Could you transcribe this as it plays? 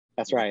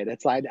That's right.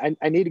 It's like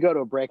I need to go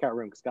to a breakout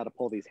room because got to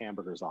pull these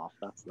hamburgers off.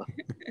 That's the.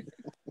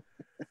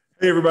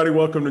 Hey everybody,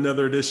 welcome to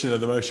another edition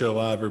of the Mo Show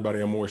Live. Everybody,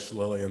 I'm Morris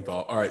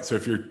Lilienthal. All right, so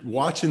if you're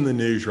watching the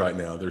news right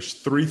now, there's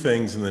three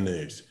things in the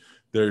news.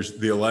 There's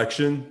the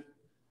election,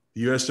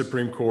 the U.S.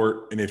 Supreme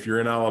Court, and if you're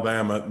in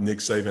Alabama, Nick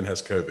Saban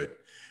has COVID.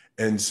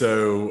 And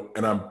so,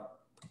 and I'm,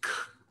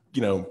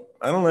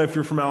 I don't know if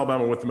you're from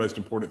Alabama what the most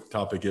important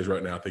topic is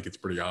right now. I think it's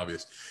pretty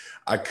obvious.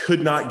 I could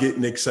not get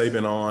Nick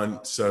Saban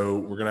on, so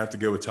we're going to have to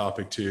go with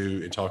topic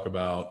 2 and talk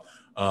about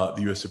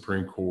the U.S.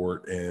 Supreme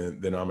Court and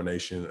the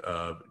nomination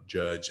of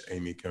Judge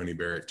Amy Coney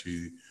Barrett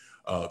to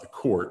the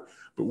court.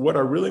 But what I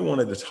really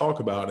wanted to talk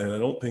about, and I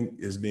don't think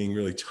is being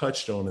really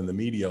touched on in the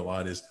media a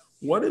lot, is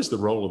what is the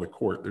role of the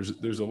court?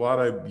 There's a lot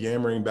of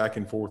yammering back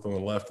and forth on the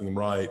left and the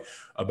right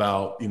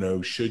about,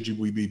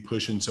 we be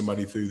pushing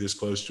somebody through this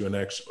close to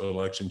an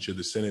election? Should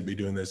the Senate be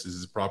doing this? Is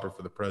this proper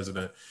for the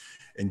president?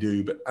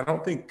 But I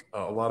don't think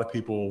a lot of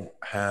people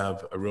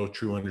have a real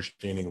true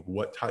understanding of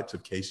what types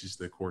of cases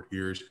the court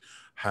hears,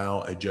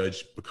 how a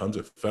judge becomes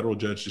a federal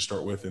judge to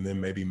start with, and then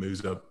maybe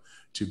moves up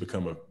to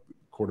become a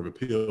court of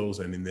appeals,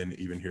 and then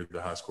even here at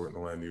the highest court in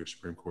the land, the U.S.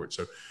 Supreme Court.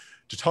 So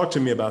to talk to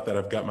me about that,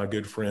 I've got my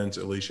good friends,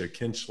 Alycia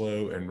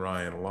Kinchloe and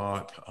Ryan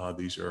Locke.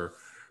 These are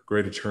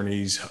great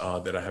attorneys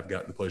that I have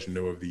gotten the pleasure to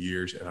know over the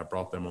years, and I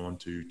brought them on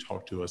to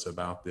talk to us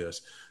about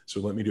this. So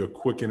let me do a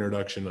quick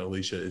introduction.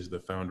 Alycia is the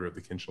founder of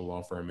the Kinchloe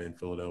Law Firm in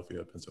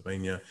Philadelphia,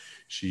 Pennsylvania.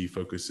 She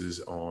focuses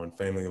on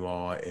family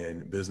law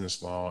and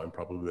business law and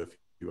probably a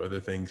few other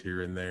things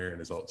here and there, and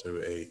is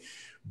also a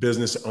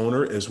business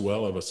owner as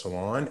well of a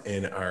salon.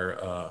 And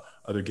our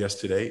other guest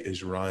today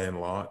is Ryan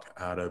Locke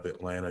out of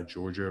Atlanta,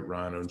 Georgia.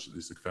 Ryan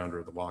is the founder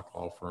of the Locke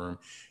Law Firm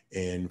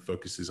and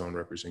focuses on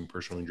representing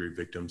personal injury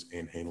victims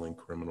and handling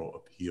criminal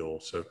appeal.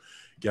 So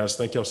guys,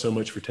 thank y'all so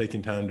much for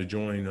taking time to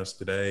join us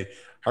today.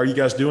 How are you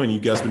guys doing? You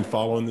guys been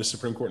following the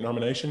Supreme Court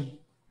nomination?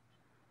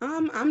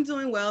 I'm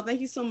doing well.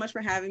 Thank you so much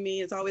for having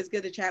me. It's always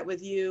good to chat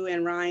with you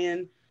and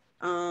Ryan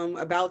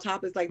about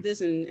topics like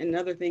this and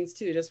other things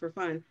too, just for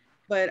fun.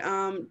 But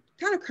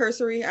kind of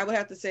cursory, I would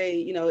have to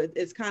say,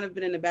 it's kind of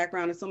been in the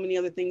background of so many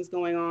other things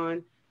going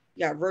on.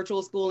 You got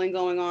virtual schooling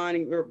going on,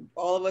 and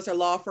all of us are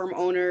law firm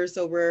owners,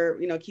 so we're,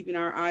 keeping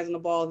our eyes on the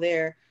ball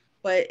there.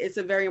 But it's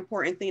a very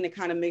important thing to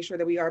kind of make sure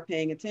that we are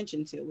paying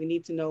attention to. We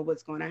need to know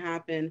what's going to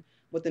happen,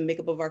 what the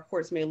makeup of our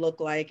courts may look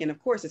like. And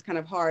of course, it's kind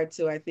of hard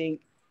to, I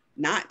think,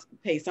 not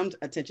pay some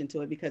attention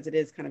to it because it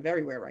is kind of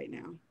everywhere right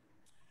now.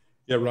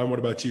 Yeah, Ryan, what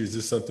about you? Is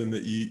this something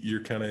that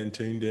you're kind of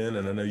tuned in?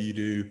 And I know you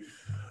do.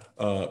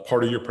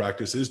 Part of your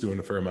practice is doing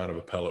a fair amount of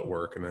appellate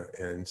work.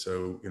 And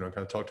so, kind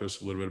of talk to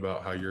us a little bit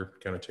about how you're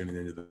kind of tuning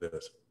into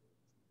this.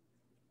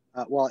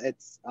 Well,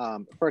 it's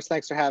first,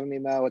 thanks for having me,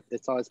 Mo.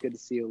 It's always good to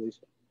see you,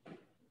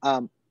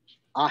 Alycia.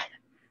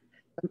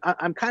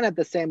 I'm kind of at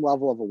the same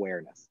level of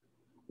awareness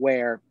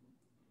where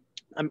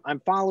I'm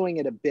following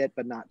it a bit,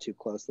 but not too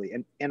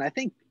closely. And I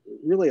think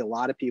really a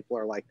lot of people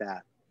are like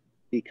that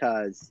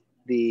because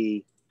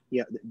the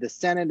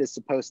Senate is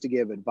supposed to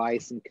give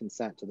advice and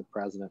consent to the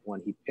president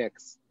when he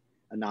picks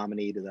a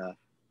nominee to the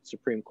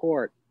Supreme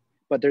Court.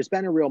 But there's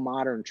been a real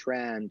modern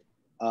trend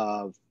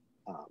of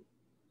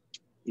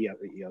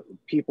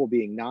people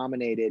being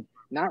nominated,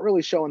 not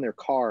really showing their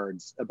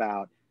cards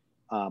about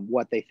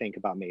what they think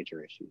about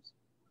major issues.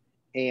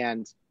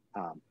 And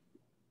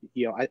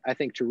I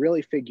think to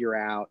really figure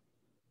out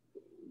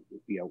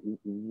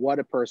what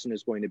a person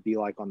is going to be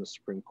like on the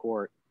Supreme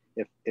Court,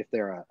 if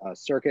they're a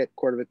circuit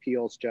court of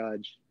appeals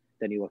judge,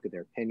 then you look at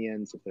their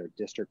opinions. If they're a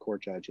district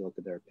court judge, you look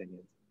at their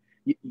opinions.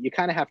 You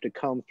kind of have to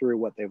comb through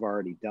what they've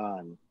already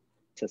done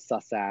to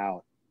suss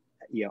out,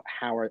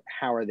 how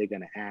are they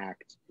going to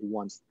act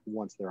once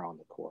they're on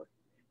the court.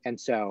 And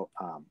so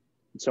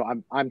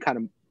I'm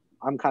kind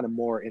of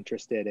more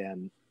interested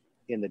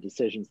in the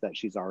decisions that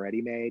she's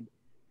already made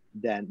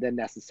than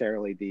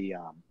necessarily the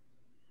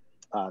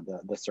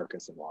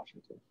circus in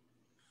Washington.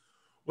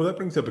 Well, that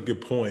brings up a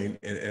good point,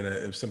 and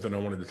it's something I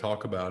wanted to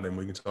talk about, and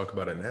we can talk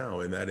about it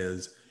now, and that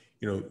is,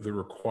 the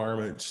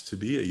requirements to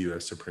be a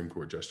U.S. Supreme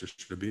Court justice,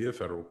 to be a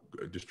federal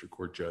district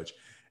court judge.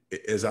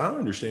 As I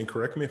understand,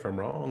 correct me if I'm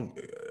wrong,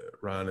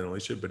 Ryan and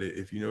Alycia, but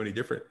if you know any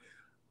different,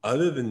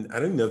 other than, I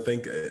didn't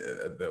think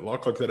that law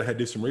clerk that I had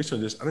to do some research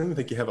on this, I don't even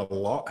think you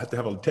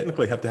have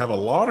technically have to have a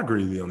law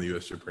degree to be on the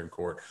U.S. Supreme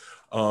Court.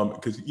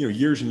 Because,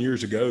 years and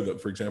years ago,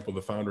 for example,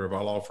 the founder of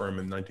our law firm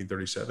in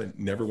 1937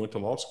 never went to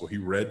law school. He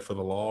read for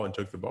the law and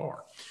took the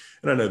bar.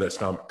 And I know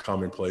that's not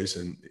commonplace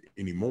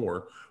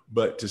anymore,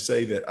 but to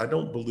say that I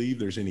don't believe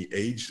there's any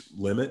age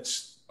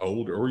limits,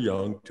 old or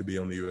young, to be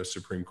on the U.S.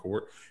 Supreme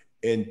Court.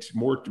 And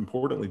more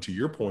importantly, to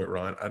your point,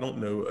 Ryan, I don't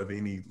know of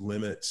any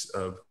limits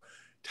of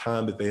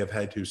time that they have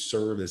had to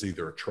serve as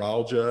either a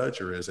trial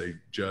judge or as a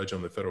judge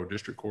on the federal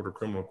district court or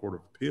criminal court of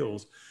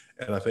appeals.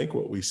 And I think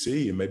what we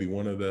see, and maybe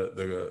one of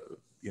the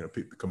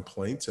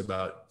complaints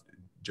about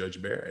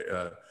Judge Barrett,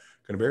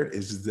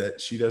 is that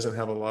she doesn't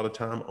have a lot of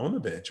time on the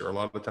bench or a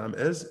lot of time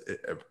as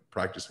a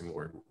practicing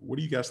lawyer. What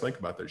do you guys think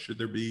about that? Should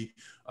there be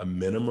a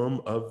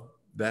minimum of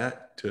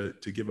that to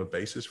give a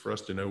basis for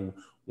us to know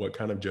what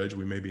kind of judge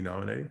we may be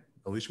nominating?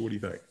 Alycia, what do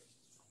you think?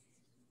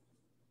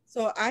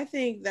 So I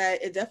think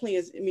that it definitely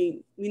is. I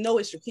mean, we know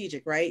it's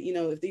strategic, right? You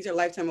know, if these are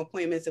lifetime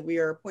appointments, if we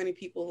are appointing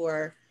people who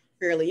are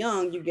fairly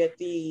young, you get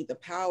the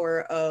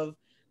power of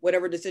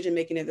whatever decision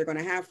making that they're going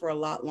to have for a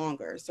lot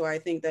longer. So I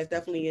think that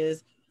definitely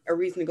is a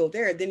reason to go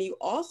there. Then you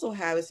also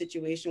have a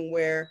situation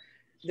where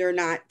they're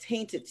not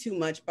tainted too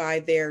much by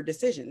their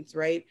decisions,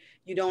 right?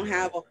 You don't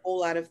have a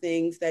whole lot of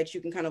things that you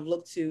can kind of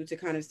look to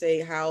kind of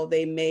say how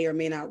they may or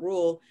may not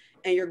rule,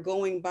 and you're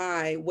going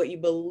by what you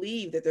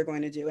believe that they're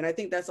going to do. And I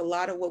think that's a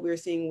lot of what we're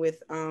seeing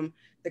with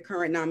the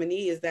current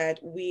nominee, is that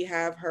we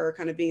have her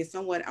kind of being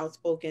somewhat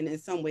outspoken in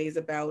some ways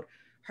about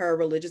her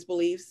religious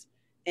beliefs,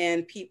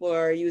 and people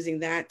are using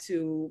that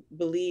to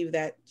believe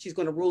that she's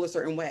going to rule a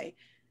certain way.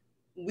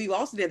 We've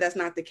also said that's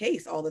not the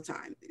case all the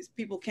time.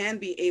 People can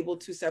be able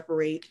to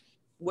separate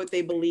what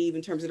they believe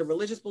in terms of the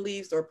religious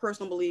beliefs or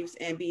personal beliefs,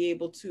 and be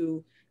able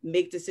to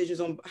make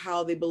decisions on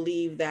how they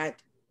believe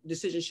that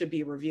decisions should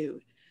be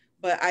reviewed.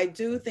 But I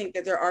do think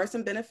that there are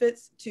some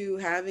benefits to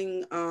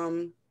having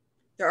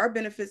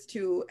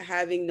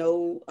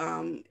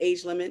no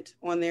age limit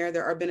on there.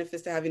 There are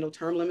benefits to having no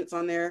term limits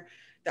on there.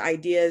 The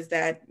idea is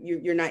that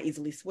you're not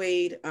easily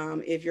swayed.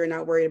 If you're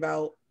not worried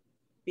about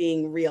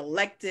being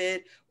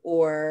reelected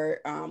or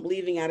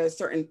leaving out a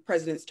certain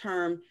president's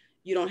term,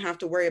 you don't have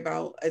to worry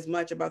about as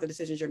much about the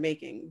decisions you're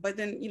making. But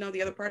then, you know,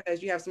 the other part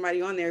is you have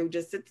somebody on there who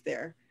just sits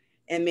there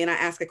and may not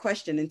ask a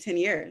question in 10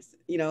 years,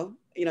 you know,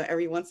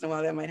 every once in a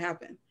while that might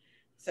happen.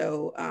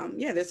 So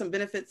yeah, there's some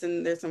benefits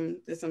and there's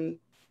some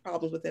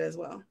problems with it as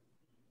well.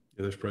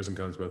 Yeah, there's pros and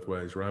cons both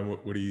ways. Ryan,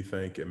 what do you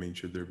think? I mean,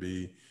 should there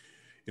be,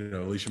 you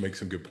know, Alycia makes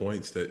some good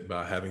points that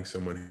by having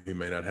someone who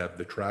may not have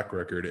the track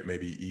record, it may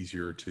be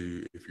easier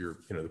to, if you're,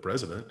 you know, the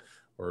president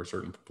or a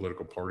certain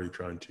political party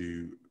trying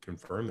to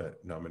confirm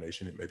that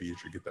nomination, it may be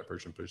easier to get that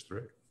person pushed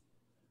through.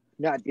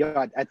 Yeah, you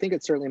know, I think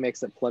it certainly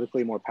makes it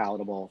politically more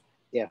palatable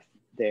if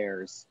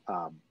there's,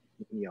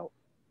 you know,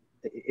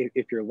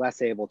 if you're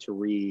less able to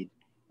read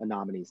a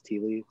nominee's tea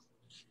leaves.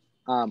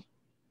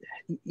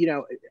 You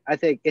know, I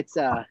think it's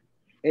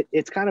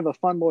kind of a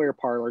fun lawyer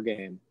parlor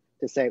game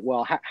to say,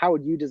 well, how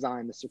would you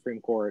design the Supreme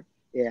Court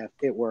if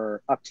it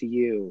were up to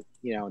you,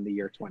 you know, in the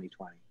year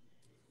 2020?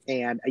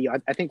 And you know,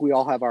 I think we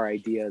all have our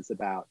ideas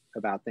about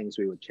things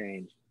we would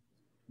change.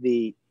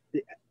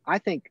 I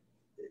think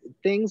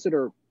things that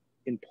are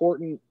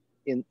important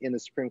in the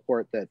Supreme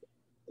Court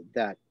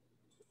that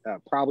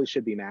probably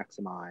should be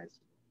maximized.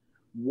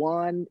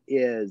 One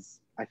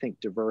is, I think,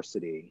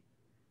 diversity,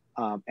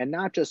 and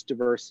not just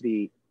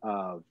diversity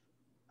of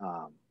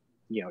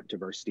you know,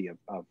 diversity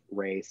of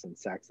race and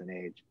sex and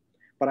age,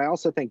 but I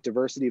also think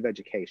diversity of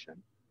education.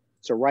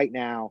 So right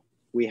now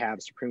we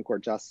have Supreme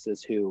Court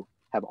justices who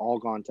have all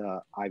gone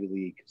to Ivy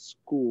League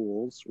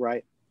schools,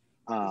 right?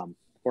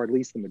 Or at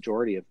least the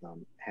majority of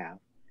them have.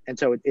 And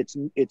so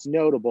it's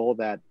notable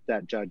that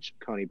Judge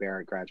Coney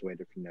Barrett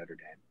graduated from Notre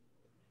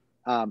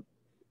Dame.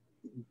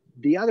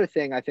 The other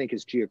thing I think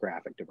is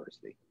geographic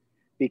diversity,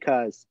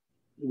 because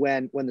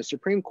when the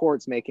Supreme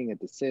Court's making a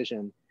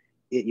decision,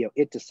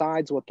 it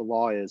decides what the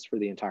law is for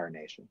the entire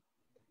nation.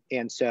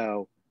 And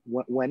so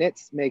when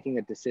it's making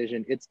a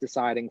decision, it's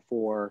deciding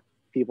for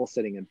people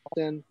sitting in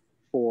Boston,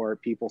 for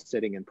people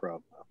sitting in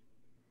Provo.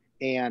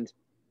 And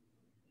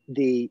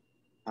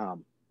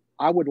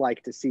I would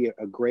like to see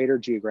a greater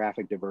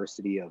geographic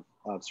diversity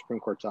of Supreme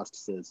Court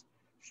justices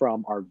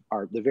from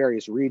the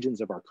various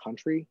regions of our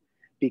country,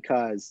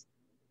 because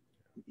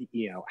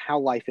you know how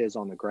life is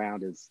on the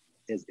ground is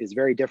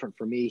very different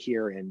for me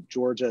here in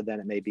Georgia than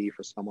it may be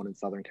for someone in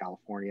Southern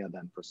California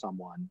than for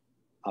someone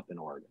up in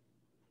Oregon.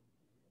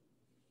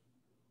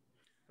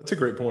 That's a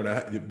great point.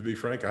 To be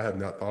frank, I have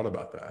not thought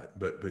about that,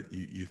 but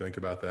you think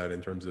about that in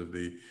terms of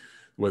the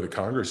way the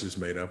Congress is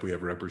made up. We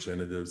have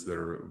representatives that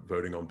are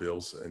voting on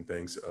bills and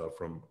things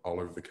from all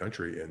over the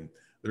country, and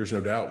there's no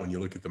doubt when you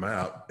look at the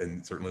map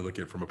and certainly look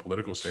at it from a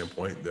political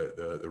standpoint,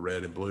 the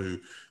red and blue,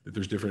 that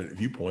there's different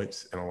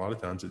viewpoints, and a lot of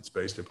times it's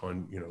based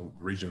upon, you know,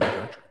 region of the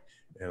country.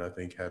 And I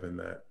think having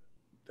that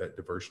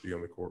diversity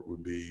on the court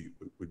would be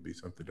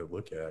something to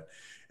look at.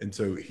 And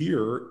so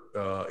here,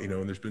 you know,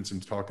 and there's been some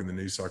talk in the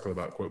news cycle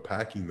about, quote,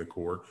 packing the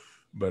court.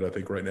 But I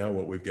think right now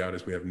what we've got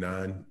is we have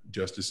 9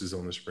 justices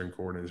on the Supreme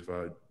Court. And if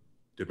I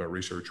did my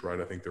research right,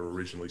 I think there were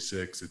originally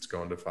 6. It's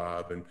gone to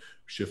 5 and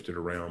shifted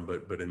around.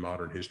 But in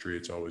modern history,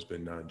 it's always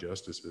been 9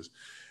 justices.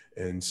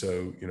 And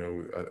so, you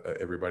know,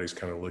 everybody's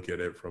kind of look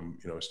at it from,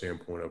 you know, a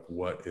standpoint of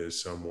what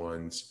is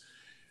someone's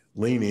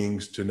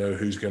leanings to know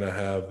who's going to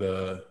have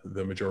the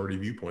majority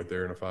viewpoint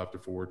there in a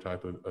 5-4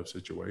 type of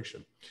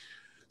situation.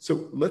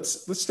 So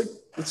let's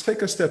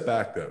take a step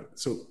back though.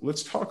 So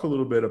let's talk a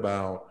little bit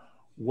about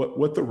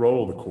what the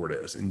role of the court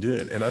is and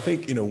doing. And I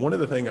think, you know, one of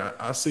the things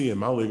I see in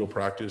my legal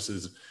practice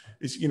is,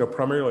 you know,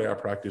 primarily I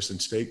practice in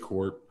state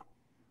court,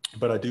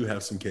 but I do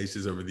have some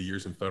cases over the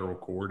years in federal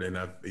court, and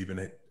I've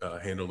even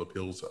handled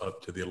appeals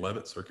up to the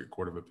 11th Circuit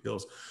Court of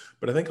Appeals.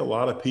 But I think a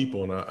lot of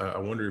people, and I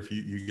wonder if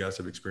you guys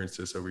have experienced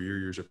this over your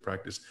years of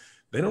practice,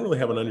 they don't really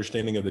have an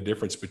understanding of the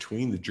difference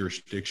between the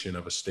jurisdiction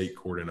of a state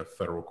court and a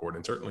federal court,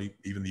 and certainly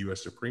even the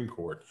U.S. Supreme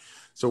Court.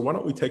 So why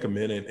don't we take a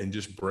minute and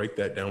just break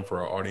that down for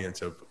our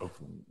audience of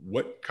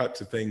what types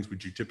of things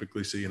would you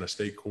typically see in a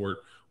state court?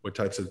 What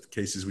types of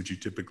cases would you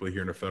typically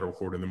hear in a federal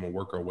court? And then we'll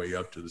work our way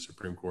up to the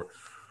Supreme Court.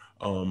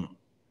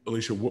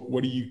 Alycia,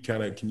 what do you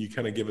can you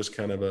kind of give us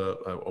kind of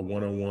a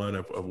 101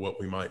 of what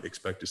we might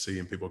expect to see,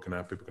 and people can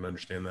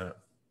understand that?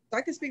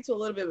 I can speak to a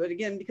little bit, but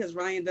again, because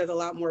Ryan does a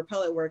lot more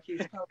appellate work,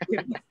 he's probably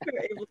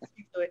able to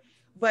speak to it.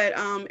 But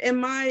in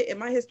my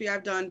history,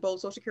 I've done both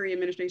Social Security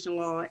Administration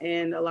law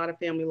and a lot of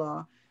family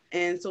law.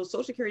 And so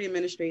Social Security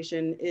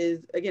Administration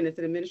is, again, it's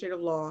an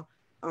administrative law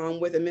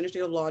with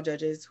administrative law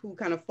judges who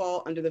kind of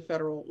fall under the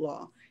federal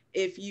law.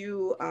 If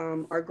you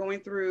are going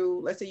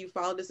through, let's say you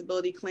file a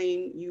disability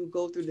claim, you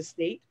go through the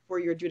state for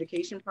your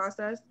adjudication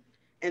process.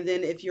 And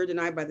then if you're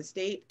denied by the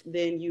state,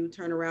 then you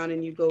turn around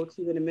and you go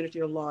to an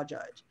administrative law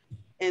judge.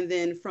 And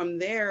then from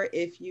there,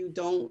 if you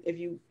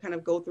kind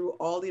of go through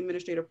all the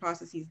administrative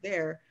processes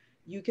there,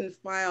 you can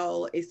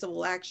file a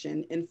civil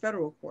action in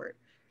federal court.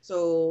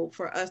 So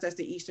for us, that's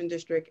the Eastern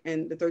District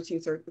and the Third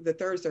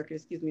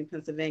Circuit, in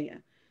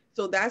Pennsylvania.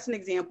 So that's an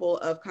example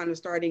of kind of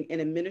starting in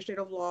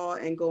administrative law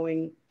and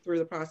going through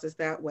the process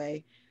that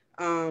way.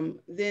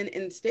 Then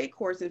in state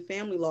courts and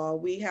family law,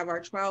 we have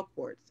our trial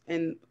courts.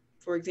 And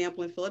for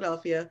example, in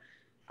Philadelphia,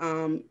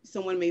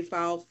 someone may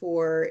file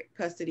for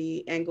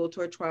custody and go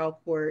to a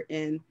trial court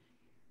in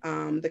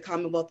the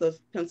Commonwealth of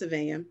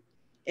Pennsylvania.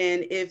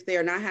 And if they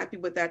are not happy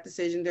with that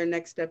decision, their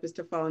next step is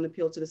to file an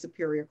appeal to the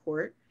Superior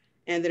Court.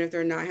 And then if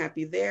they're not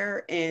happy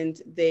there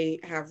and they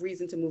have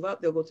reason to move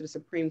up, they'll go to the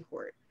Supreme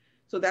Court.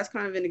 So that's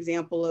kind of an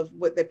example of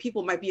what that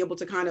people might be able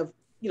to kind of,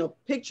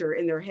 picture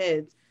in their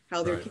heads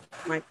how their case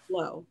might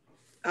flow.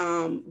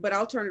 But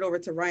I'll turn it over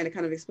to Ryan to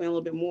kind of explain a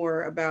little bit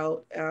more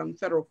about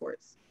federal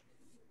courts.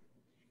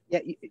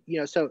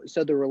 Yeah, so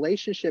the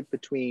relationship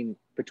between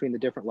the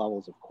different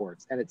levels of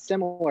courts, and it's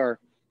similar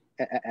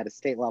at a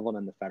state level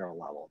and the federal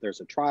level.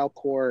 There's a trial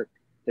court,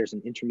 there's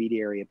an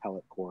intermediary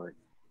appellate court,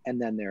 and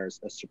then there's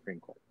a Supreme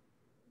Court.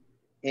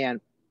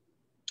 And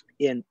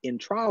in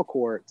trial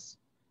courts,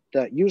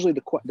 usually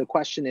the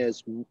question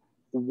is,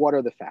 what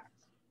are the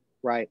facts,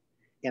 right?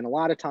 And a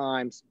lot of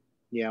times,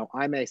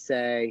 I may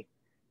say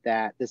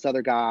that this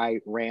other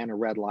guy ran a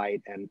red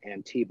light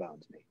and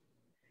T-boned me.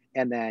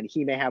 And then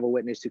he may have a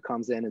witness who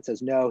comes in and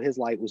says, no, his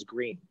light was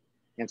green.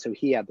 And so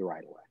he had the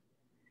right of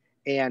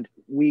way. And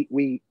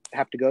we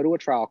have to go to a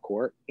trial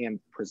court and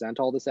present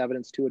all this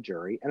evidence to a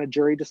jury, and a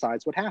jury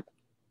decides what happened,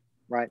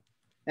 right?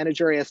 And a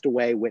jury has to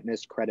weigh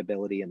witness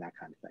credibility and that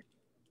kind of thing.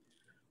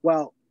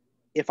 Well,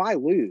 if I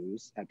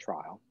lose at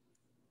trial,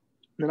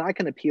 then I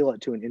can appeal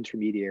it to an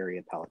intermediary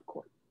appellate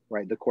court,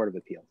 right? The Court of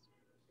Appeals.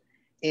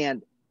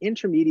 And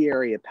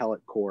intermediary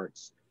appellate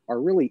courts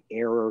are really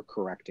error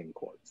correcting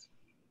courts,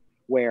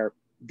 where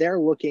they're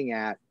looking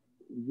at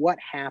what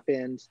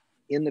happened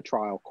in the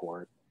trial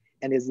court,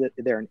 and is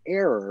there an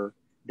error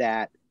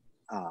that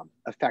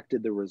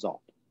affected the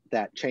result,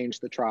 that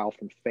changed the trial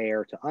from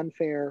fair to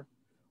unfair,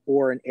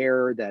 or an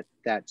error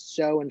that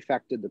so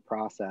infected the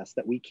process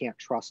that we can't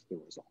trust the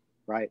result,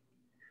 right?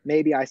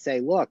 Maybe I say,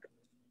 look,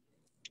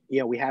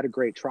 we had a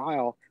great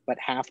trial, but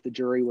half the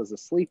jury was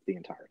asleep the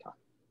entire time.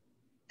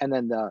 And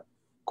then the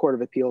Court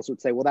of Appeals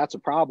would say, well, that's a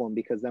problem,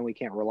 because then we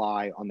can't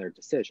rely on their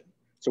decision.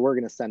 So we're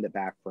going to send it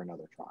back for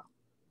another trial.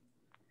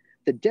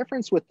 The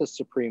difference with the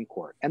Supreme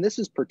Court, and this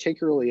is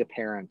particularly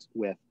apparent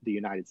with the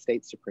United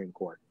States Supreme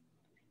Court,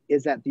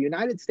 is that the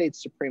United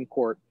States Supreme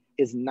Court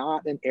is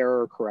not an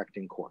error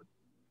correcting court.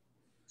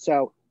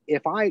 So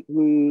if I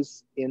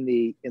lose in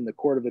the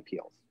Court of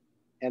Appeals,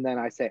 and then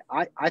I say,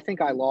 I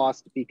think I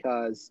lost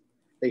because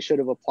they should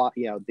have applied,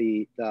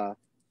 they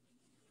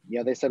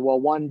said, well,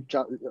 one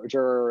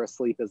juror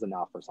asleep is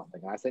enough or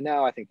something. And I say,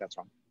 no, I think that's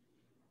wrong.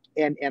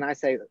 And I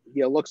say,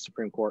 look,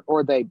 Supreme Court,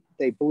 or they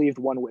believed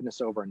one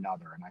witness over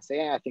another. And I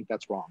say, I think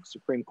that's wrong.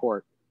 Supreme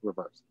Court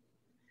reversed.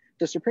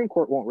 The Supreme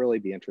Court won't really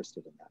be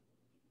interested in that,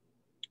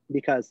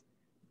 because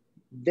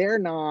they're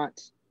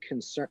not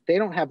concerned. They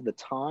don't have the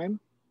time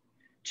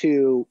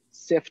to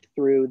sift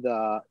through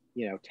the,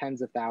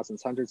 tens of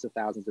thousands, hundreds of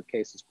thousands of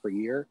cases per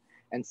year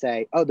and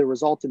say, oh, the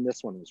result in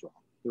this one was wrong.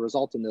 The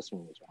result in this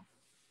one was wrong.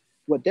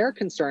 What they're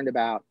concerned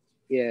about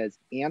is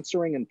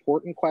answering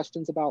important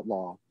questions about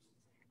law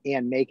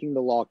and making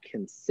the law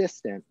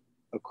consistent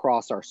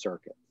across our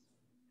circuits.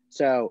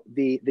 So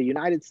the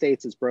United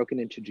States is broken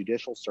into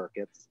judicial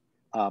circuits.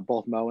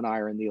 Both Mo and I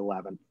are in the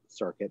 11th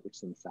Circuit, which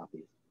is in the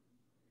Southeast.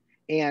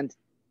 And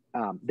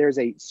there's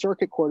a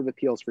circuit court of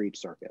appeals for each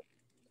circuit.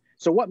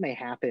 So what may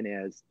happen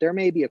is there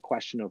may be a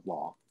question of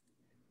law,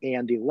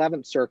 and the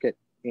 11th Circuit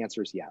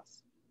answers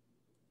yes.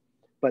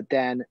 But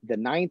then the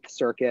 9th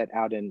Circuit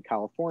out in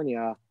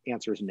California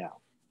answers no.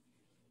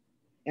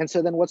 And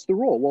so then what's the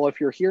rule? Well, if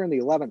you're here in the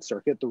 11th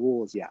Circuit, the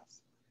rule is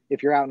yes.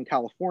 If you're out in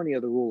California,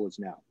 the rule is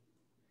no.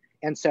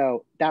 And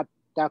so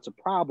that's a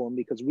problem,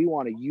 because we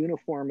want a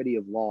uniformity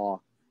of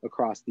law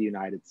across the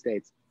United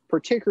States,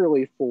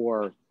 particularly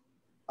for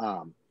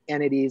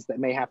entities that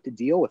may have to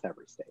deal with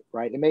every state,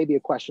 right? It may be a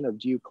question of,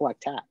 do you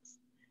collect tax?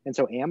 And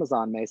so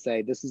Amazon may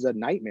say, this is a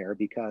nightmare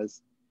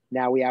because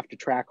now we have to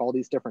track all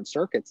these different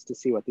circuits to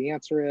see what the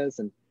answer is.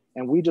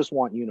 And we just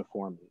want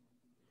uniformity.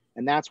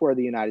 And that's where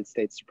the United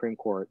States Supreme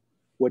Court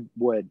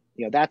would,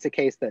 that's a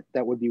case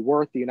that would be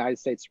worth the United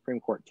States Supreme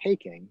Court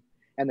taking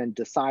and then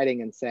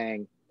deciding and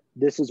saying,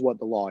 this is what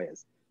the law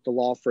is. The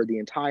law for the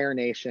entire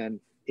nation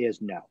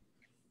is no.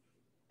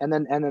 And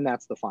then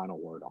that's the final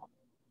word on it.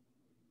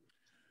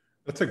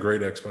 That's a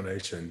great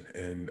explanation.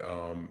 And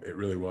it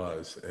really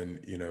was. And,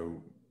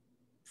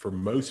 for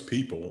most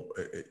people,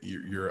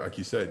 you're like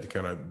you said, to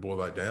kind of boil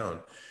that down,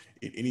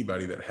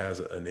 anybody that has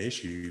an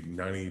issue,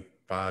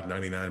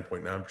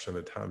 99.9% of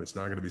the time, it's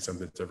not going to be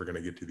something that's ever going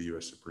to get to the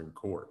U.S. Supreme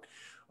Court.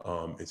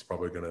 It's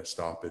probably going to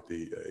stop at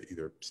the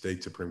either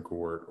state Supreme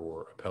Court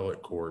or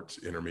appellate courts,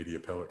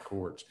 intermediate appellate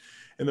courts.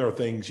 And there are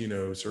things,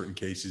 certain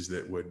cases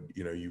that would,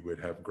 you would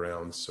have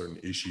grounds, certain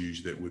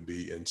issues that would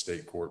be in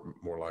state court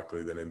more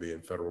likely than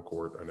in federal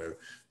court. I know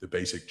the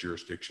basic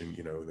jurisdiction,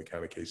 the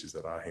kind of cases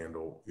that I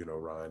handle,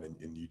 Ryan,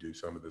 and you do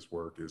some of this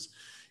work is,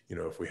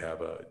 if we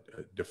have a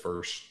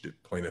diverse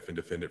plaintiff and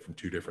defendant from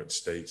two different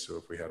states. So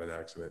if we had an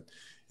accident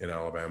in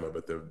Alabama,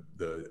 but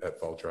the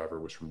at-fault driver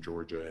was from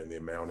Georgia, and the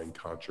amount in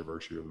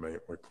controversy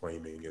we're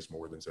claiming is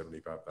more than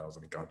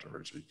 $75,000 in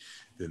controversy,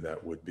 then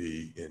that would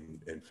be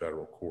in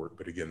federal court.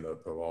 But again, the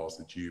laws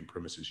that you and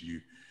premises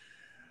you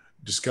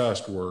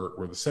discussed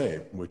were the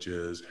same, which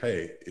is,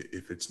 hey,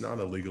 if it's not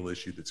a legal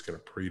issue that's going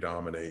to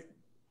predominate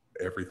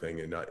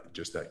everything and not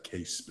just that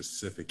case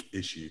specific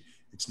issue,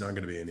 it's not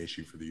going to be an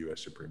issue for the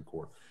U.S. Supreme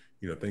Court.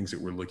 Things that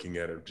we're looking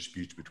at are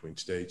disputes between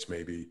states,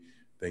 maybe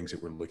things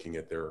that we're looking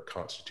at their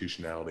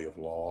constitutionality of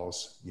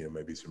laws,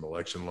 maybe some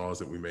election laws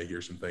that we may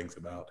hear some things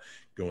about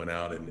going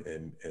out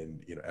and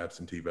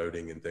absentee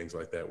voting and things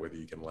like that, whether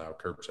you can allow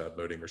curbside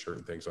voting or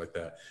certain things like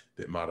that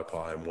might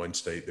apply in one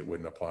state that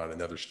wouldn't apply in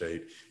another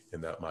state.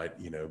 And that might,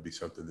 be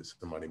something that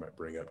somebody might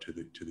bring up to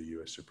the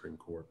U.S. Supreme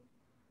Court.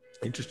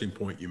 Interesting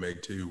point you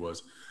made too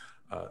was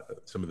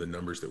some of the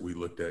numbers that we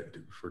looked at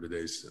for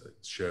today's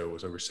show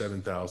was over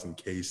 7,000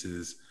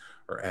 cases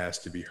are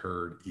asked to be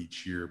heard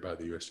each year by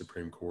the U.S.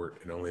 Supreme Court,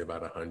 and only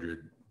about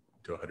 100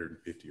 to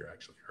 150 are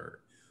actually heard.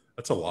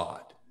 That's a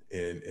lot,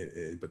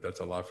 but that's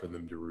a lot for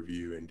them to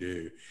review and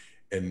do.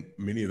 And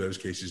many of those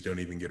cases don't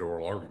even get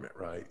oral argument,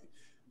 right?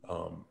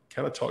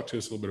 Kind of talk to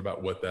us a little bit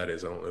about what that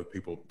is. I don't know if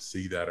people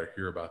see that or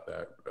hear about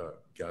that,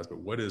 guys, but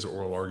what is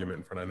oral argument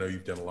in front? I know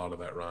you've done a lot of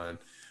that, Ryan,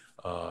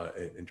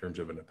 in terms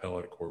of an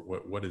appellate court.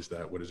 What is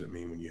that? What does it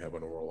mean when you have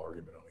an oral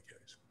argument on a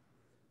case?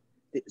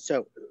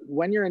 So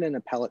when you're in an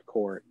appellate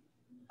court,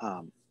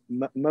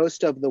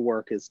 most of the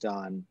work is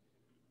done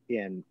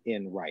in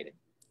writing.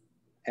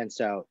 And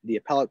so the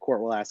appellate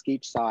court will ask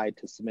each side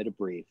to submit a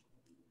brief,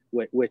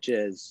 which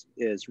is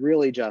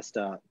really just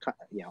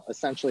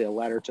essentially a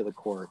letter to the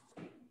court.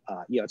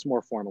 It's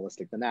more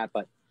formalistic than that,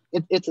 but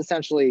it's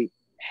essentially,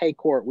 hey,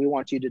 court, we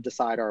want you to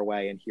decide our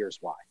way, and here's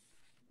why.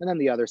 And then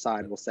the other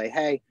side will say,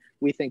 hey,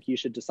 we think you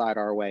should decide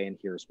our way, and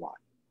here's why.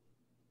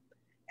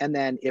 And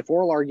then if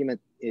oral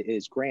argument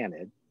is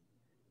granted,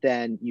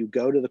 then you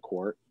go to the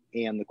court,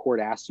 and the court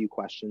asks you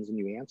questions and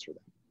you answer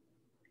them.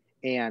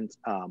 And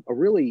a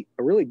really,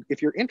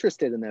 if you're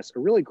interested in this, a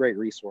really great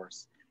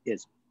resource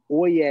is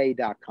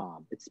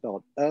oyez.com. It's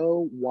spelled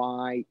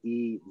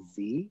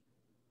Oyez.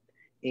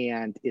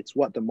 And it's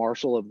what the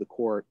marshal of the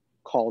court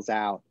calls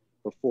out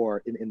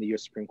before in the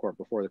U.S. Supreme Court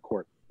before the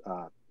court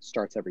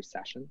starts every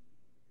session.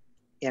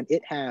 And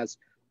it has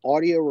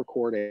audio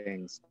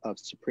recordings of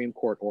Supreme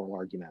Court oral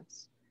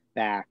arguments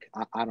back,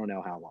 I don't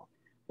know how long.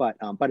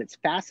 But it's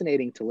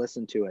fascinating to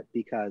listen to it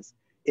because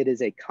it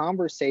is a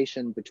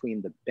conversation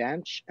between the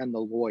bench and the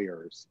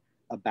lawyers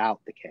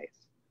about the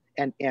case,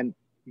 and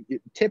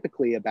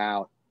typically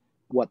about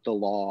what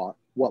law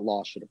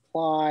should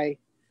apply,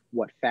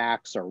 what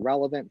facts are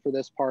relevant for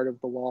this part of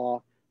the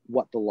law,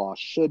 what the law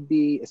should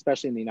be.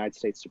 Especially in the United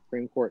States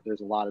Supreme Court, there's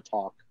a lot of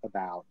talk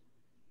about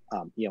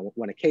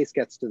when a case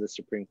gets to the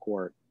Supreme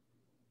Court,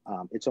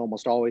 it's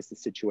almost always the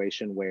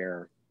situation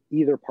where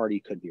either party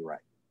could be right.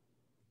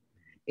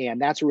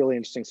 And that's a really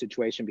interesting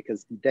situation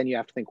because then you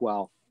have to think,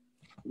 well,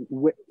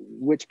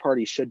 which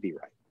party should be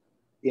right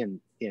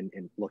in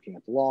looking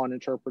at the law and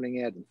interpreting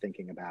it and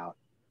thinking about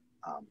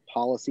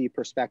policy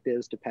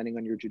perspectives, depending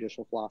on your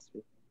judicial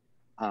philosophy.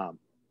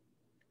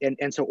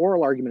 And so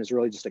oral argument is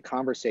really just a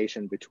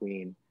conversation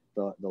between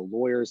the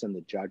lawyers and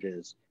the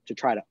judges to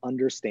try to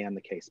understand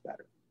the case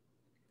better.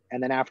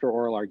 And then after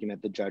oral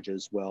argument, the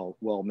judges will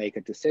make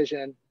a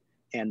decision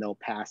and they'll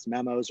pass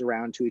memos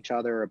around to each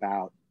other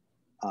about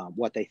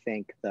what they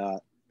think the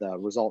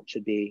result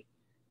should be.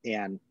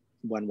 And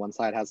when one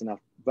side has enough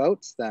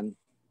votes, then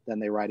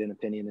they write an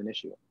opinion and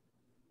issue it.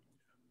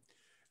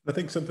 I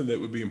think something that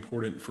would be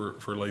important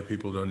for lay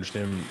people to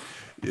understand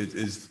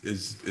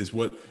is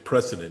what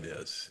precedent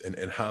is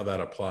and how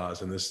that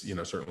applies. And this,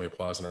 certainly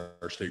applies in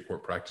our state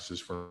court practices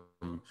from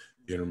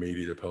the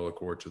intermediate appellate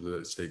court to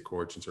the state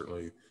courts and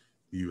certainly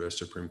the U.S.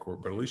 Supreme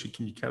Court. But Alycia,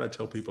 can you kind of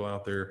tell people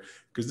out there,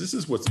 because this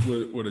is what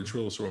it's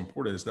really so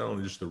important. It's not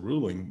only just the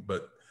ruling,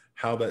 but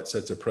how that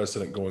sets a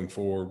precedent going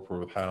forward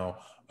for how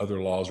other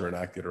laws are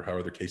enacted or how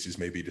other cases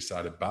may be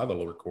decided by the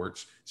lower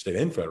courts, state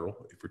and federal,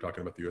 if we're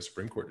talking about the U.S.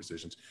 Supreme Court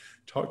decisions.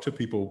 Talk to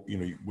people,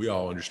 we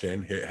all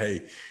understand,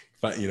 hey,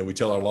 we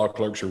tell our law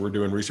clerks or we're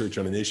doing research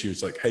on an issue,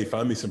 it's like, hey,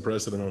 find me some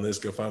precedent on this,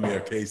 go find me a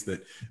case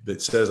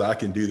that says I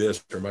can do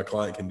this or my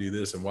client can do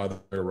this and why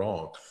they're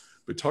wrong.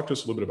 But talk to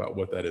us a little bit about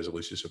what that is,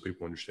 Alycia, so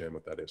people understand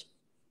what that is.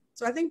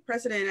 So I think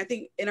precedent, I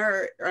think in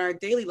our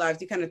daily lives,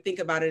 you kind of think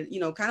about it,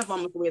 kind of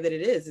almost the way that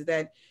it is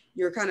that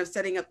you're kind of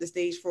setting up the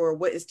stage for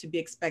what is to be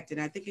expected.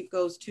 And I think it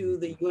goes to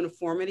the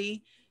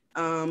uniformity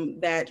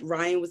that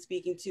Ryan was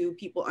speaking to,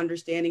 people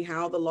understanding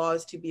how the law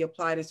is to be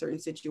applied in certain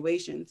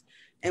situations.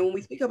 And when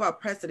we speak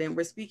about precedent,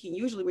 we're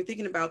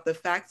thinking about the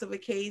facts of a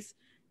case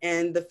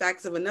and the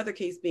facts of another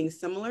case being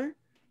similar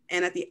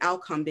and at the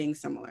outcome being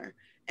similar.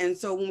 And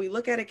so when we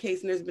look at a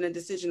case and there's been a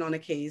decision on a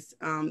case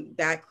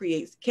that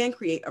can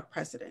create a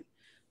precedent.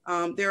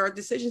 There are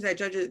decisions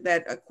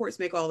that courts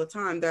make all the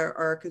time that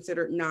are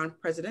considered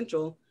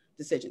non-presidential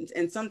decisions.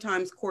 And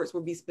sometimes courts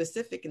will be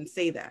specific and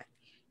say that.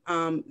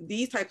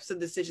 These types of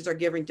decisions are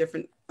given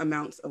different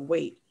amounts of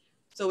weight.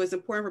 So it's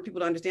important for people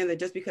to understand that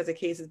just because a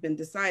case has been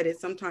decided,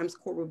 sometimes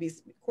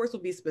courts will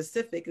be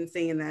specific in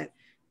saying that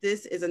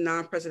this is a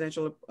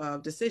non-presidential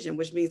decision,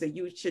 which means that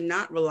you should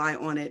not rely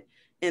on it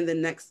in the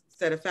next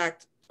set of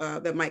facts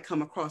that might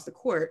come across the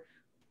court.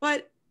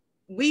 But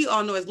we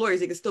all know as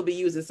lawyers, it can still be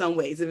used in some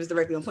ways if it's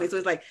directly on point. So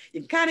it's like,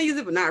 you can kind of use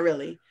it, but not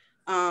really.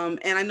 And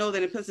I know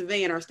that in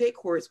Pennsylvania, in our state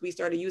courts, we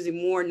started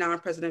using more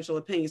non-presidential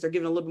opinions. They're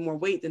given a little bit more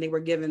weight than they were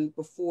given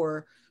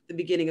before the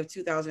beginning of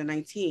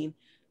 2019.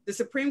 The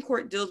Supreme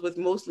Court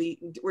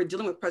we're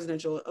dealing with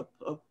presidential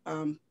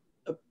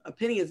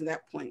opinions at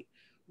that point.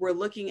 We're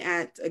looking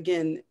at,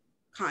 again,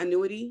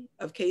 continuity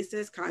of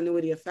cases,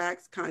 continuity of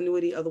facts,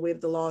 continuity of the way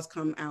that the laws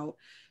come out.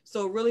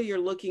 So really you're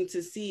looking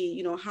to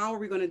see, how are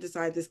we going to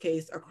decide this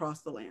case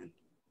across the land?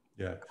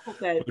 Yeah. I hope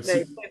that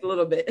explains a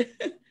little bit.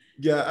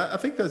 Yeah, I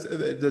think that's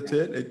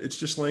it. It's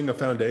just laying a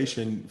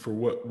foundation for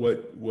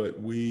what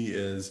we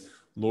as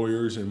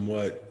lawyers and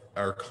what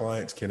our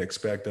clients can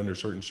expect under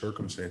certain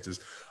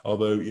circumstances.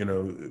 Although,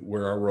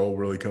 where our role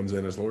really comes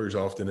in as lawyers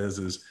often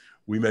is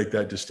we make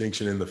that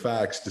distinction in the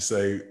facts to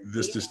say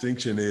this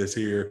distinction is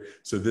here,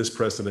 so this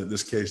precedent,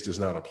 this case does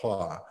not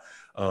apply.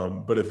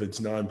 But if it's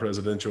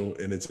non-presidential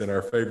and it's in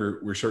our favor,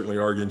 we're certainly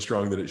arguing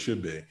strong that it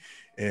should be,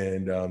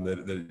 and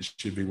that it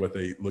should be what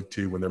they look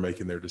to when they're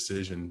making their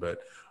decision. But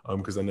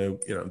because I know,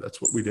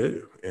 that's what we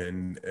do,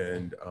 and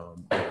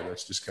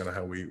that's just kind of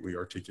how we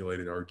articulate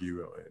and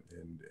argue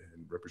and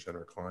represent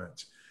our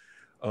clients.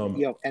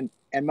 And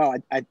Mo,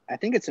 I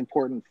think it's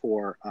important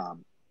for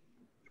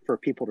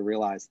people to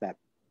realize that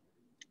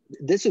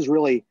this is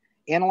really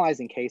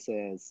analyzing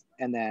cases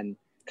and then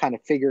kind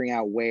of figuring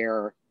out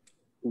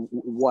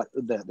what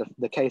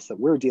the case that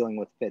we're dealing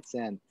with fits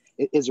in.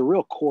 It is a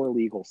real core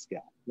legal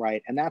skill,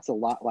 right? And that's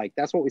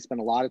that's what we spend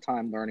a lot of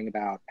time learning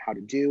about how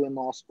to do in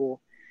law school.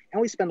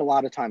 And we spend a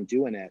lot of time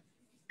doing it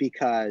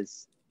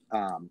because,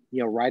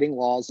 writing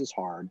laws is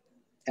hard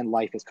and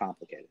life is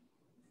complicated.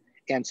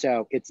 And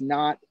so it's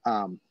not,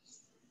 a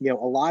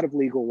lot of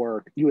legal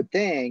work. You would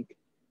think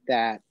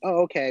that,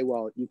 oh, okay,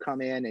 well, you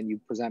come in and you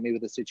present me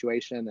with a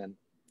situation and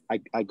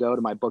I go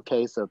to my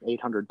bookcase of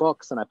 800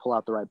 books and I pull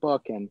out the right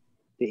book and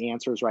the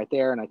answer is right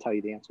there and I tell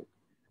you the answer.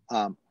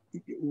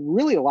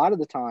 Really, a lot of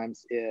the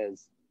times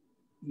is,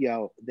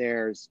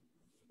 there's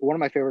one of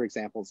my favorite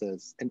examples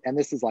is, and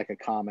this is like a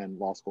common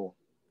law school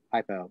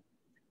hypo,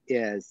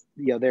 is,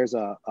 there's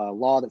a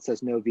law that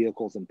says no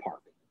vehicles in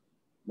park,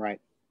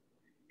 right?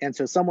 And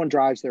so someone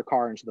drives their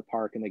car into the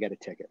park and they get a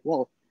ticket.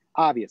 Well,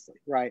 obviously,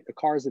 right? A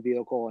car is a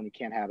vehicle and you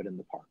can't have it in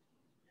the park.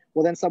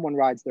 Well, then someone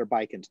rides their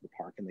bike into the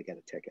park and they get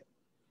a ticket.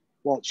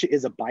 Well,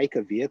 is a bike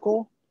a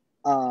vehicle?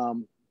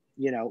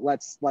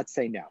 Let's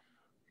say no.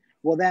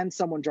 Well, then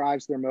someone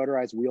drives their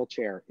motorized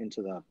wheelchair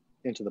into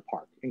the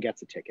park and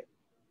gets a ticket.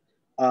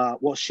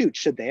 Well, shoot,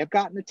 should they have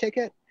gotten a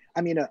ticket?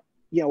 I mean, a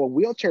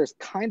wheelchair is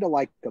kind of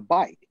like a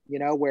bike,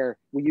 where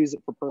we use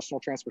it for personal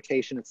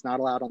transportation. It's not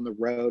allowed on the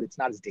road. It's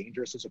not as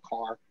dangerous as a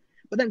car,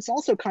 but then it's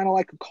also kind of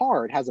like a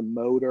car. It has a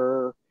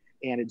motor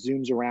and it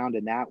zooms around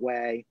in that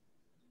way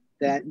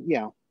that,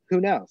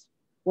 who knows?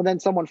 Well, then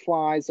someone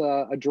flies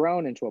a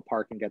drone into a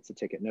park and gets a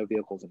ticket. No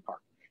vehicles in park.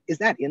 Is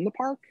that in the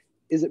park?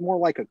 Is it more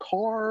like a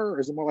car or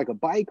is it more like a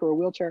bike or a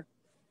wheelchair?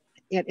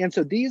 And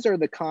so these are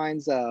the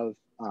kinds of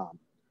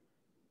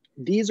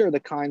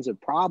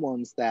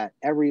problems that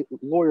every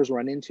lawyers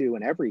run into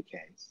in every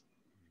case.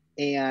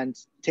 And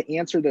to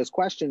answer those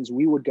questions,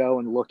 we would go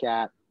and look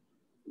at,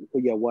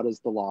 what does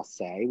the law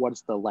say? What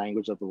does the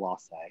language of the law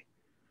say?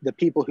 The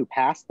people who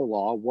passed the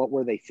law, what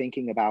were they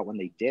thinking about when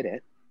they did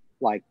it?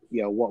 Like,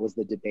 what was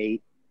the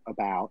debate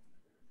about?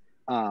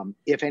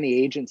 If any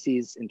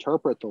agencies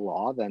interpret the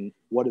law, then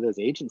what do those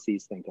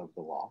agencies think of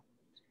the law?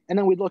 And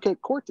then we'd look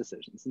at court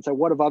decisions and say,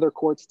 what have other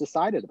courts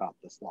decided about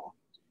this law?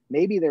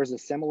 Maybe there's a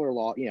similar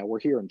law, we're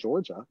here in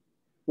Georgia.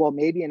 Well,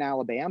 maybe in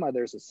Alabama,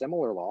 there's a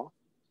similar law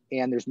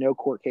and there's no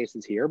court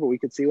cases here, but we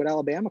could see what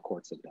Alabama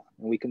courts have done.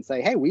 And we can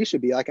say, hey, we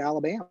should be like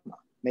Alabama.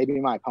 Maybe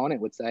my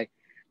opponent would say,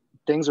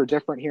 things are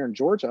different here in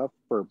Georgia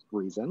for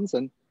reasons,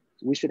 and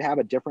we should have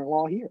a different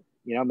law here.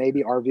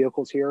 Maybe our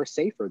vehicles here are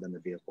safer than the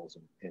vehicles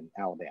in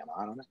Alabama.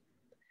 I don't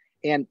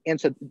know. And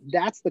so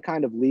that's the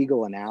kind of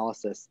legal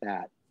analysis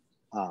that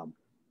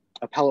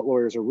appellate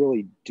lawyers are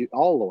really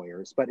all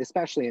lawyers, but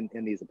especially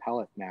in these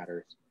appellate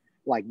matters,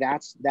 like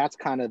that's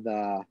kind of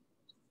the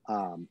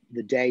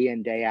day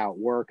in, day out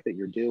work that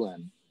you're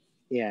doing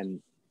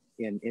in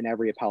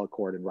every appellate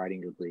court and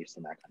writing your briefs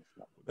and that kind of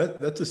stuff.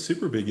 That's a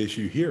super big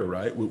issue here,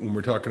 right? When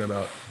we're talking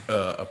about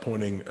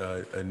appointing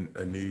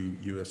a new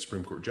U.S.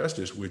 Supreme Court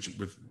justice, which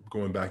with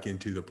going back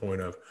into the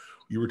point of,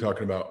 you were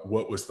talking about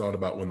what was thought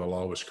about when the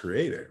law was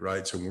created,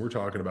 right? So when we're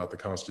talking about the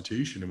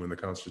Constitution and when the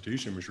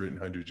Constitution was written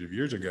hundreds of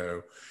years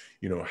ago,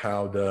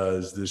 how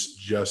does this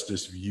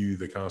justice view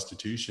the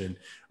Constitution?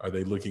 Are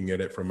they looking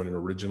at it from an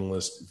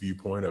originalist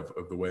viewpoint of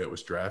the way it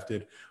was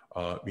drafted?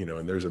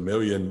 And there's a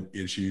million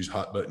issues,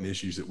 hot button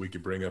issues that we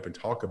could bring up and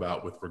talk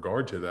about with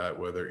regard to that,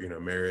 whether,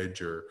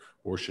 marriage or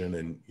abortion,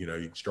 and, you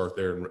can start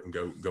there and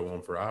go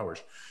on for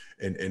hours.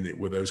 And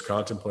with those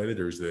contemplated,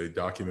 there's the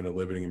document of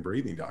living and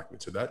breathing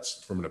document. So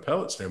that's, from an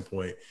appellate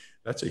standpoint,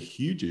 that's a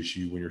huge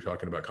issue when you're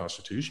talking about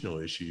constitutional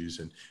issues.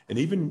 And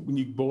even when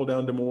you boil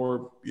down to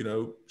more,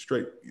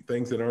 straight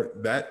things that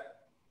aren't that,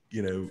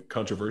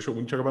 controversial,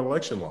 when you talk about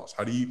election laws,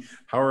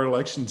 how are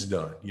elections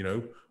done?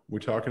 We're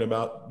talking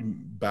about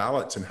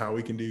ballots and how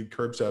we can do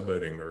curbside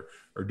voting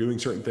or doing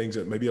certain things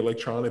that maybe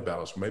electronic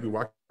ballots. Maybe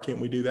why can't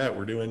we do that?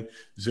 We're doing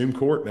Zoom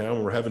court now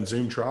and we're having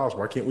Zoom trials.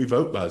 Why can't we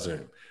vote by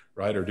Zoom,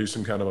 right? Or do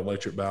some kind of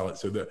electric ballot.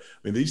 So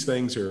these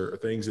things are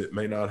things that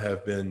may not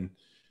have been,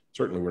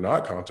 certainly were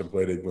not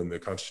contemplated when the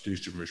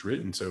Constitution was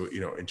written. So,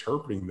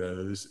 interpreting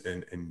those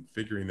and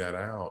figuring that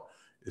out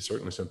is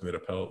certainly something that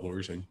appellate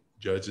lawyers and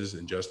judges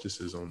and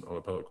justices on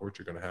appellate courts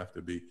are going to have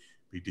to be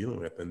dealing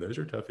with. And those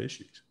are tough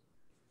issues.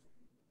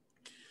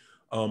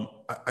 I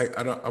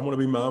want to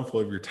be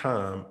mindful of your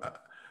time.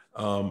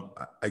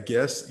 I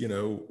guess,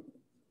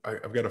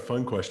 I've got a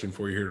fun question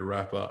for you here to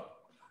wrap up.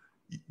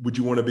 Would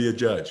you want to be a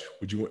judge?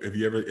 Have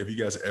you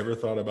guys ever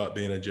thought about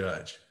being a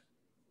judge?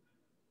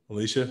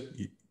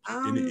 Alycia,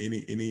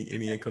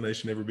 any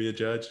inclination to ever be a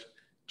judge?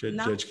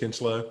 Judge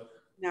Kinchloe?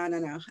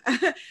 No.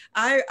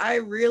 I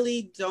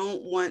really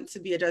don't want to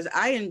be a judge.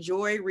 I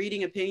enjoy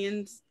reading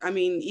opinions. I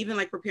mean, even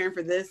like preparing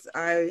for this,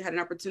 I had an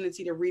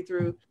opportunity to read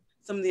through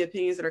some of the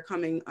opinions that are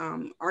coming,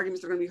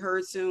 arguments that are going to be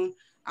heard soon.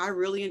 I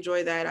really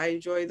enjoy that. I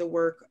enjoy the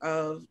work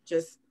of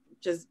just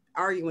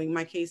arguing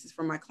my cases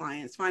for my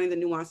clients, finding the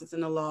nuances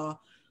in the law,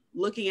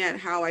 looking at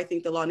how I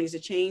think the law needs to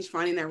change,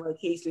 finding that right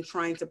case and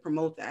trying to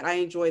promote that. I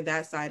enjoy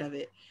that side of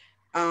it.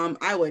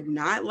 I would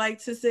not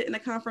like to sit in a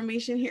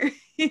confirmation hearing.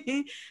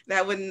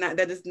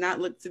 That does not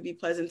look to be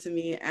pleasant to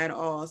me at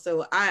all.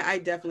 So I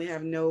definitely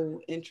have no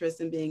interest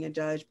in being a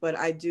judge, but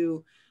I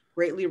do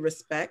greatly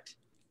respect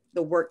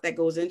the work that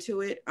goes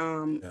into it.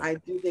 I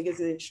do think it's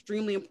an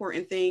extremely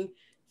important thing.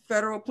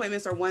 Federal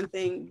appointments are one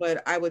thing,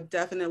 but I would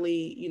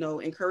definitely,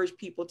 encourage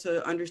people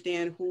to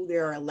understand who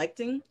they're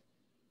electing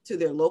to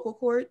their local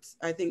courts.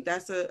 I think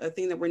that's a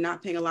thing that we're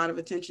not paying a lot of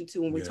attention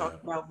to when we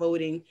talk about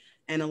voting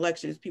and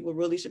elections. People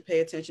really should pay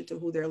attention to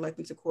who they're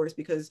electing to courts,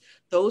 because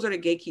those are the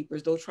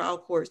gatekeepers, those trial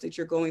courts that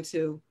you're going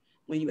to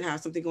when you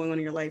have something going on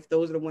in your life.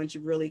 Those are the ones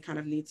you really kind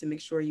of need to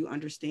make sure you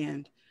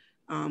understand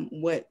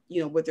what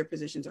their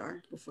positions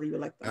are before you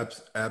elect them.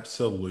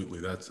 Absolutely.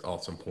 That's an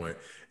awesome point.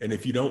 And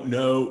if you don't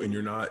know and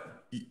you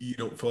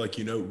don't feel like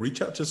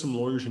reach out to some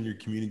lawyers in your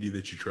community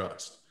that you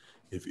trust.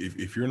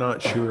 If you're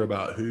not sure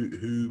about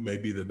who may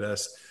be the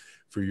best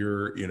for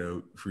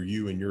for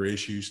you and your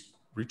issues,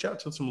 reach out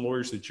to some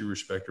lawyers that you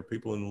respect or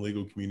people in the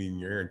legal community in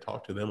your area and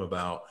talk to them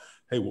about,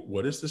 hey,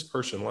 what is this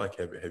person like?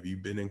 Have you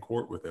been in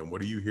court with them? What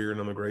are you hearing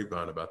on the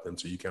grapevine about them?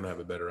 So you kind of have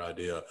a better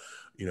idea,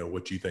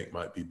 what you think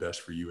might be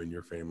best for you and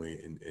your family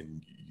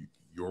and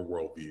your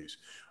worldviews.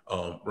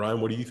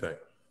 Ryan, what do you think?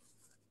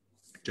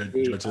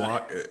 Judge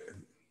Locke?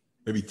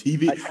 Maybe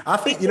TV. I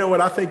think,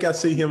 I think I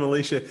see him,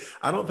 Alycia.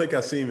 I don't think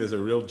I see him as a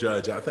real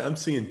judge. I'm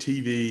seeing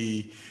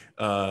TV,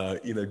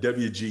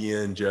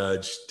 WGN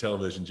judge,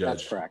 television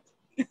judge.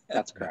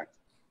 That's correct.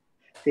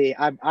 See,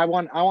 I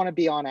want to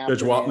be on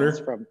Judge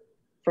Wapner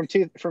from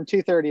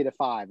 2:30 to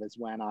 5 is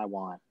when I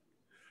want.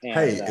 And,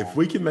 hey, if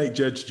we can make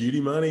Judge Judy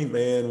money,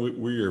 man,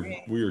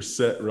 we are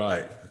set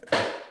right.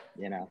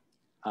 No,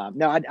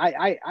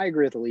 I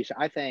agree with Alycia.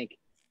 I think,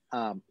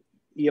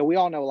 we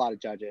all know a lot of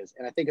judges,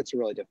 and I think it's a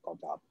really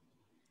difficult job.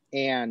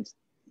 And,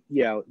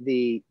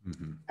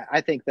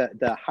 I think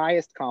the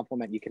highest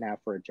compliment you can have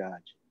for a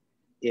judge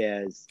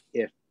is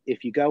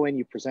if you go in,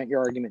 you present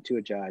your argument to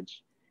a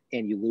judge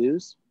and you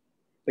lose,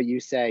 but you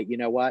say, you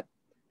know what,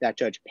 that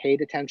judge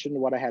paid attention to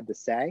what I had to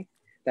say.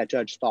 that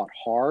judge thought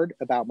hard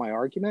about my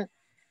argument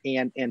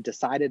and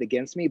decided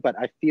against me, but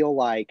I feel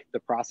like the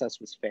process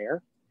was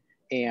fair,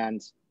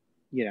 and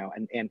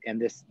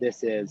this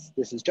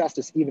is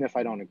justice, even if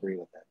I don't agree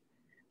with it.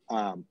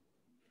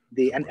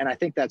 And I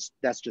think that's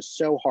just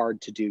so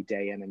hard to do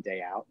day in and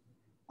day out.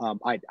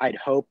 I'd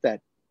hope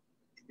that,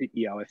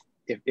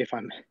 if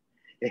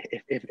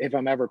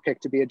I'm ever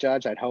picked to be a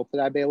judge, I'd hope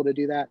that I'd be able to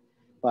do that.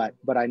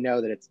 But I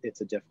know that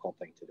it's a difficult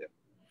thing to do.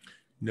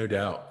 No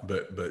doubt,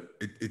 but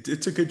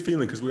it's a good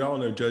feeling, because we all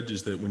know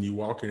judges that when you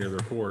walk into their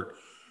court,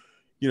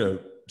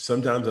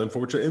 sometimes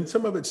unfortunately, and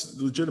some of it's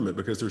legitimate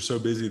because they're so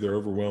busy, they're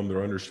overwhelmed,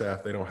 they're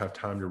understaffed, they don't have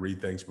time to read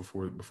things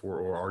before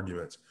oral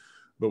arguments.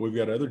 But we've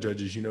got other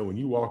judges, when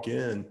you walk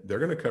in, they're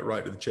going to cut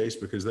right to the chase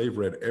because they've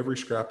read every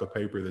scrap of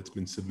paper that's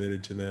been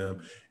submitted to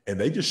them, and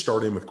they just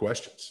start in with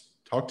questions.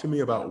 Talk to me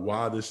about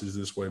why this is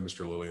this way,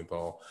 Mr.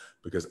 Lilienthal,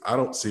 because I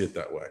don't see it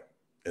that way.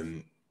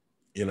 And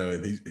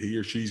he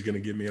or she's going to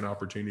give me an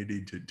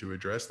opportunity to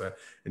address that.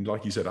 And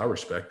like you said, I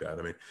respect that.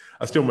 I mean,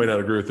 I still may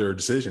not agree with their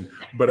decision,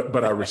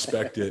 but I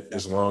respect it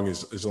as long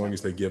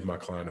as they give my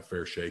client a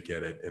fair shake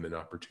at it and an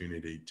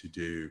opportunity to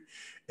do.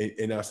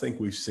 And I think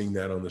we've seen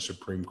that on the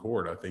Supreme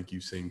Court. I think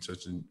you've seen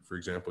for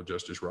example,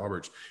 Justice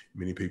Roberts.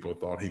 Many people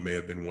thought he may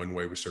have been one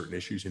way with certain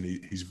issues, and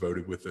he's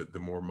voted with the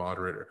more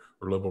moderate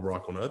or liberal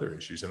rock on other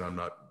issues. And I'm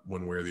not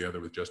one way or the other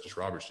with Justice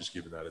Roberts, just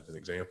giving that as an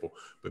example.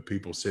 But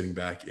people sitting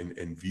back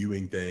and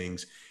viewing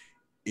things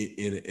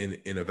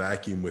in a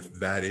vacuum with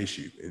that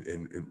issue.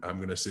 And I'm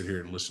going to sit here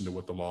and listen to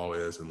what the law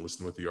is and listen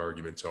to what the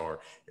arguments are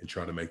and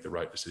try to make the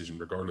right decision,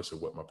 regardless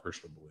of what my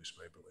personal beliefs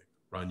may believe.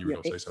 Ryan, you were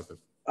going to say something?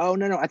 Oh,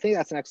 no. I think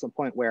that's an excellent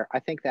point, where I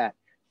think that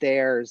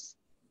there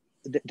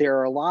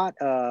are a lot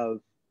of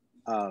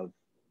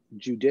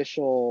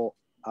judicial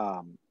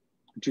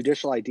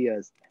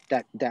ideas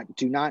that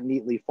do not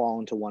neatly fall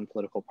into one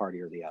political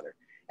party or the other.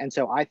 And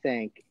so I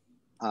think,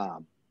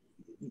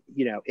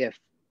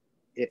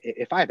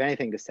 if I have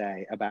anything to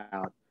say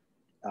about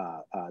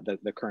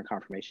the current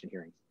confirmation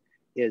hearings,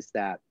 is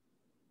that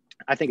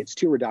I think it's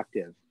too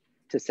reductive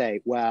to say,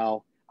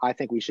 well, I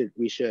think we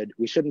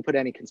shouldn't put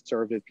any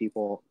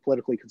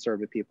politically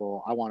conservative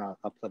people. I want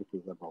a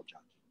politically liberal judge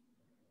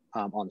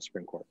on the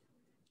Supreme Court.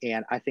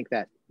 And I think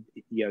that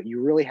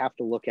you really have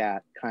to look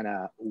at kind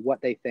of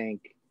what they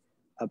think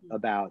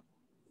about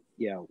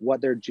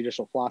what their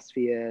judicial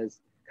philosophy is,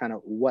 kind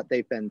of what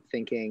they've been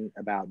thinking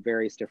about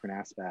various different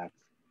aspects.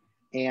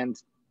 And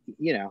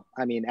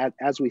I mean,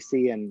 as we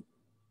see in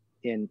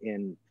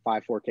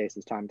 5-4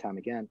 cases time and time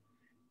again,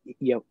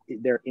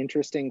 their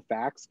interesting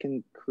facts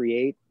can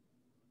create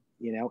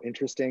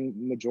interesting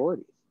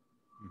majorities.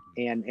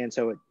 Mm-hmm. And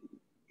so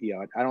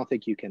I don't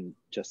think you can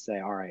just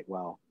say, all right,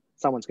 well,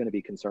 someone's going to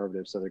be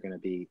conservative, so they're going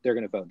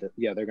to vote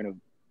they're going to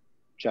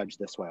judge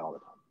this way all the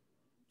time.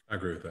 I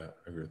agree with that.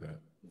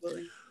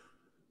 Really?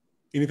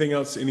 Anything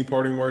else? Any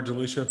parting words,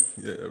 Alycia?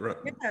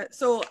 Yeah,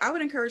 so I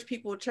would encourage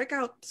people, check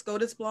out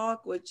SCOTUS blog,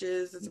 which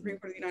is the Supreme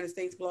Court of the United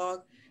States blog.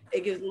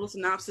 It gives little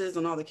synopsis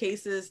on all the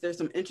cases. There's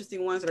some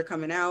interesting ones that are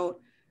coming out.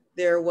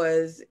 There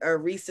was a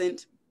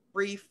recent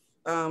brief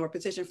or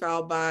petition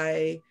filed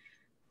by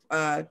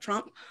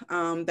Trump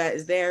that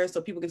is there, so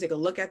people can take a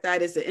look at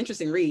that. It's an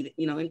interesting read,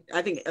 and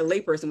I think a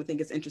layperson would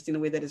think it's interesting the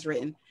way that it's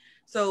written.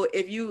 So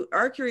if you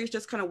are curious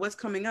just kind of what's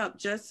coming up,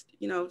 just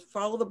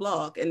follow the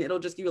blog, and it'll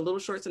just give you a little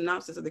short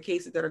synopsis of the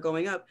cases that are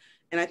going up.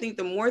 And I think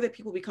the more that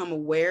people become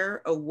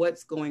aware of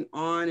what's going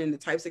on and the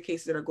types of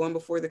cases that are going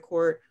before the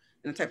court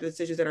and the type of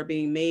decisions that are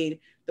being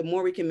made, the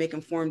more we can make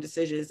informed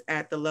decisions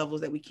at the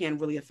levels that we can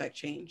really affect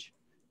change.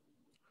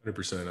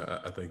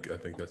 100%. I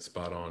think that's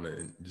spot on,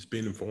 and just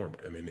being informed.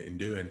 I mean,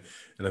 and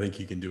I think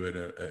you can do it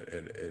at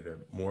a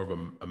more of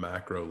a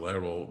macro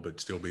level, but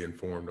still be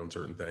informed on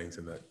certain things.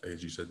 And that,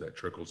 as you said, that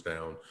trickles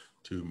down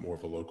to more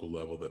of a local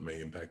level that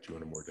may impact you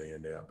on a more day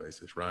in, day out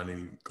basis. Ryan,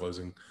 any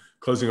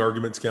closing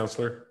arguments,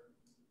 counselor?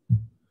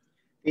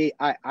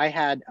 I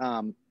had,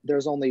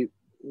 there's only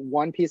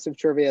one piece of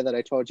trivia that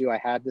I told you I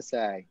had to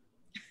say,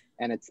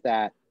 and it's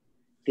that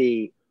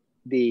the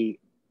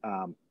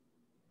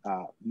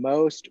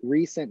most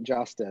recent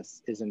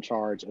justice is in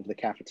charge of the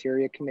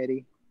cafeteria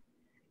committee,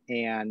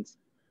 and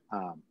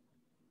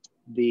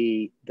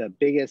the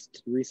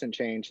biggest recent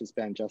change has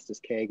been Justice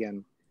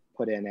Kagan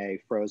put in a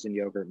frozen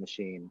yogurt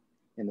machine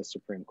in the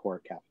Supreme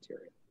Court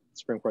cafeteria,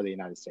 Supreme Court of the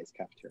United States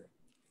cafeteria.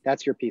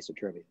 That's your piece of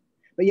trivia.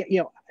 But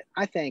yeah,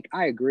 I think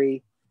I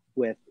agree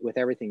with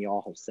everything you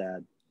all have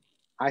said.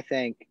 I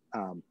think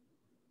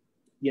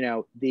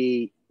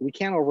we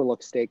can't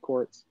overlook state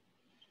courts.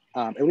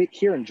 And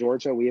here in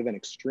Georgia, we have an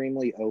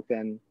extremely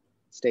open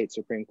state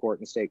Supreme Court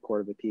and state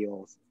Court of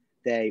Appeals.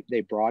 They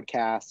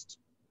broadcast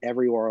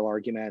every oral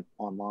argument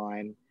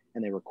online,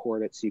 and they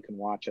record it so you can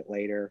watch it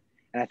later.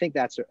 And I think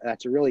that's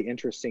a really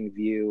interesting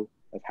view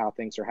of how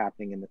things are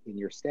happening in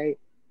your state.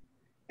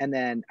 And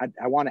then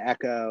I want to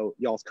echo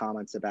y'all's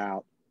comments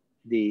about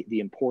the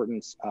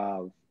importance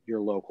of your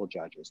local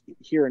judges.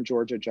 Here in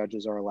Georgia,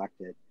 judges are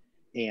elected,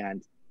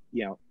 and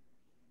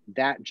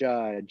that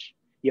judge,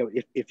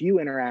 if you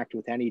interact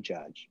with any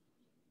judge,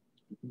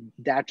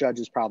 that judge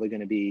is probably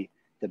going to be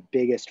the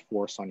biggest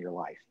force on your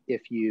life.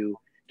 If you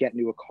get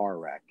into a car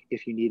wreck,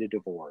 if you need a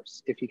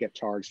divorce, if you get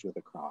charged with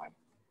a crime,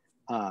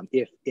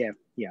 if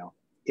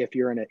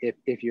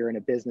you're in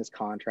a business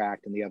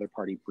contract and the other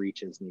party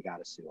breaches and you got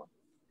to sue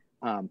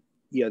them,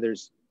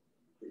 there's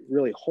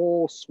really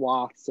whole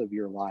swaths of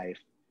your life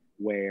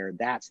where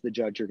that's the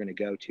judge you're going to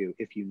go to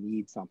if you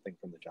need something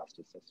from the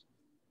justice system.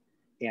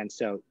 And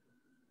so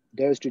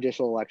those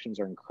judicial elections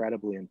are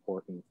incredibly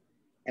important.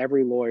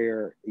 Every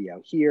lawyer,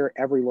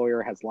 every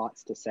lawyer has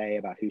lots to say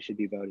about who should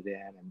be voted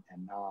in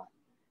and not.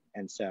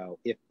 And so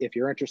if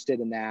you're interested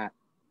in that,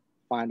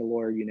 find a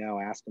lawyer,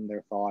 ask them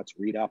their thoughts,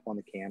 read up on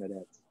the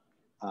candidates.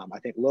 I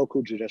think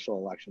local judicial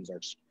elections are,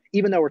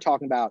 even though we're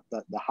talking about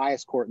the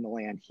highest court in the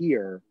land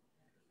here,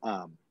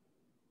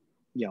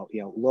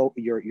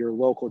 your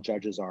local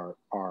judges are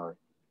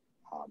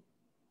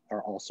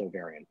also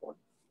very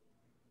important.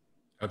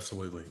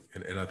 Absolutely.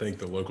 And I think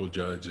the local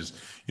judge is,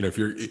 if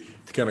you're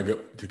to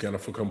kind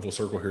of come full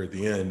circle here at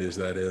the end, is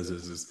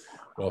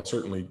well,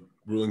 certainly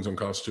rulings on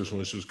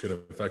constitutional issues could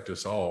affect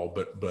us all,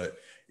 but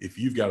if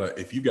you've got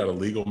a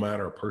legal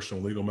matter, a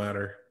personal legal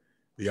matter,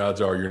 the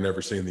odds are you're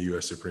never seeing the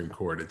U.S. Supreme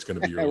Court. It's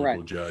going to be your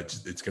local judge.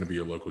 It's going to be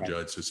your local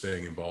judge. So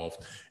staying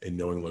involved and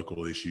knowing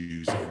local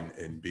issues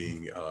and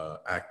being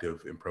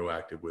active and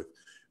proactive with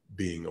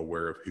being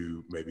aware of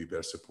who maybe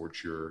best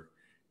supports your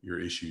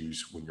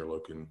issues when you're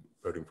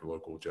voting for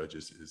local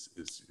judges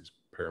is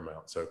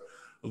paramount. So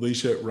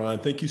Alycia, Ryan,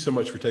 thank you so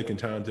much for taking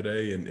time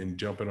today and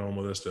jumping on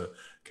with us to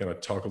kind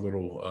of talk a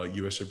little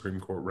U.S. Supreme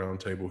Court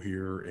roundtable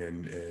here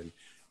and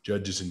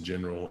judges in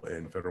general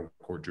and federal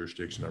court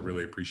jurisdiction. I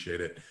really appreciate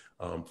it.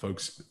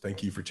 Folks,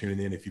 thank you for tuning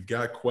in. If you've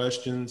got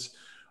questions,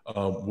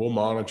 we'll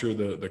monitor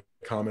the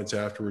comments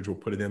afterwards. We'll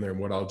put it in there. And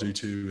what I'll do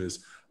too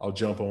is I'll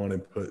jump on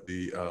and put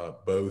the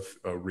both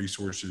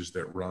resources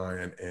that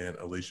Ryan and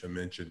Alycia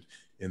mentioned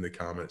in the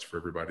comments for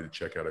everybody to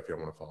check out if you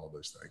want to follow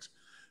those things.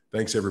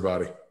 Thanks,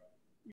 everybody.